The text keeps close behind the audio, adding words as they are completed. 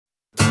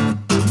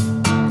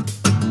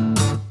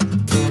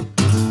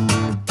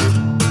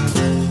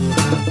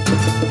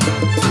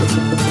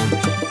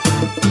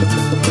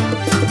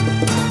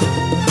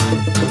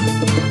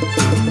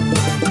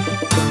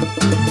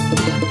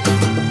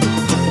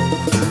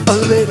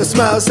little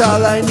smile's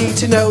all I need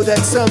to know that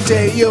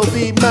someday you'll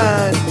be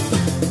mine.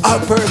 Our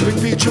perfect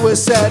future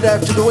was set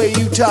after the way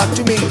you talked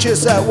to me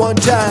just that one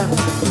time.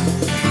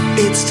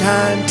 It's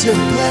time to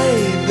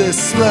play the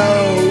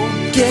slow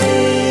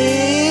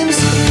games.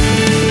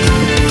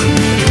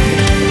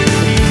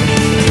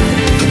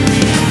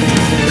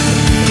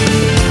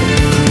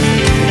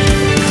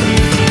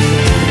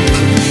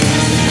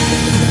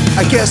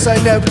 I guess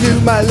I never knew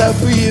my love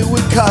for you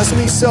would cause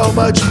me so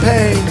much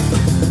pain.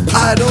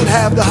 I don't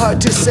have the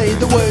heart to say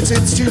the words,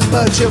 it's too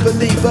much of a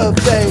leap of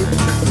faith.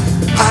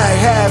 I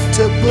have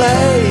to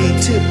play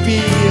to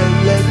feel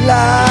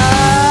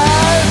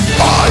alive.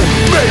 I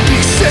may be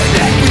sick,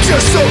 but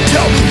just don't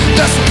tell me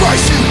that's the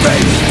price you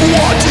pay for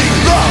wanting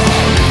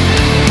love.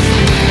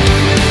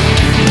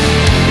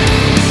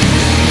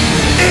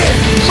 It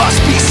must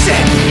be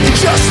sick and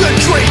just a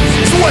dream,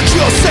 is what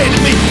you'll say to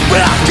me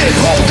when I can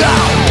hold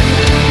out.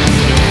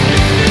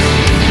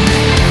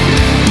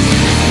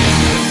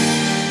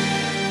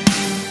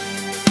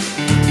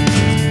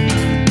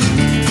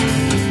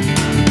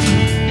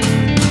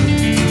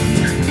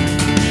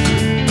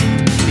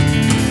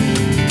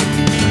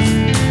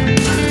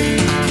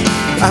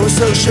 I was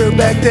so sure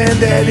back then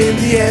that in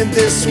the end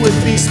this would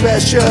be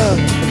special.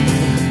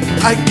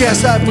 I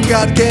guess I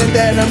forgot again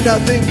that I'm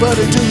nothing but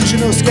a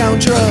delusional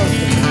scoundrel.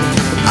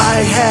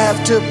 I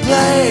have to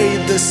play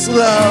the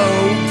slow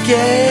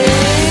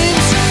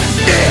games.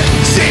 It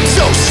seems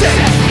so sick,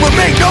 but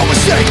make no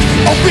mistake,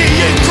 I'll be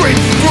in green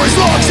for as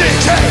long as it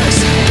takes.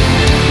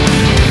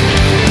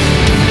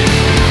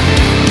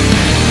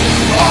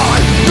 I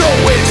know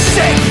it's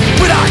sick,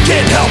 but I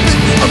can't help it,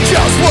 I'm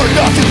just worth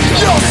nothing,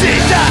 you'll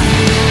see that.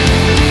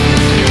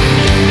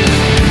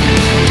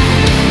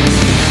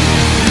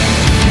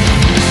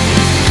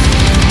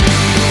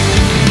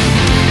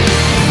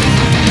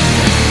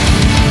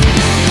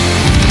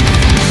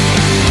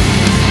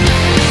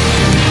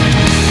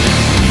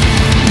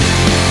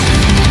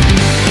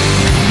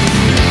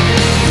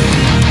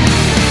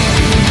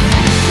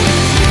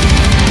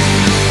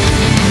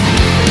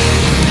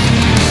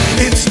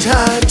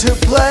 Time to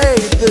play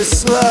the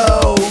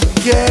slow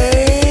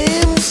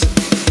games.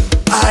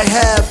 I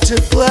have to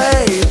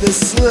play the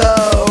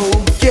slow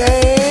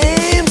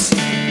games.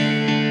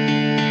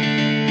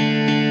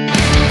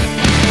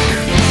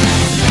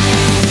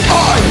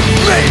 I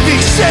may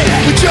be sick,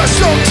 but just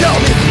don't tell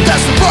me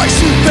that's the price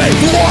you pay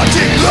for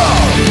wanting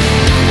love.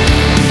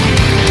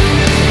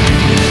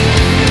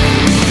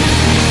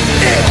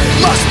 It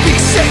must be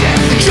sick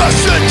and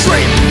just a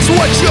dream, is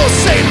what you'll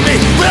say to me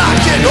when I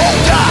can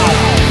hold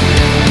out.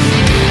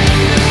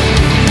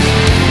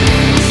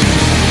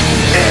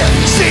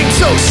 Seems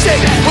so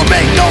sick, but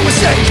make no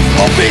mistake,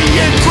 I'll be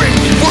in green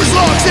for as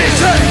long as it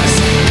takes.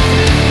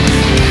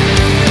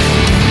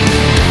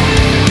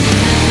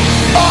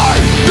 I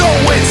know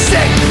it's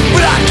sick,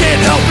 but I can't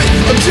help it,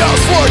 I'm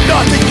just for nothing.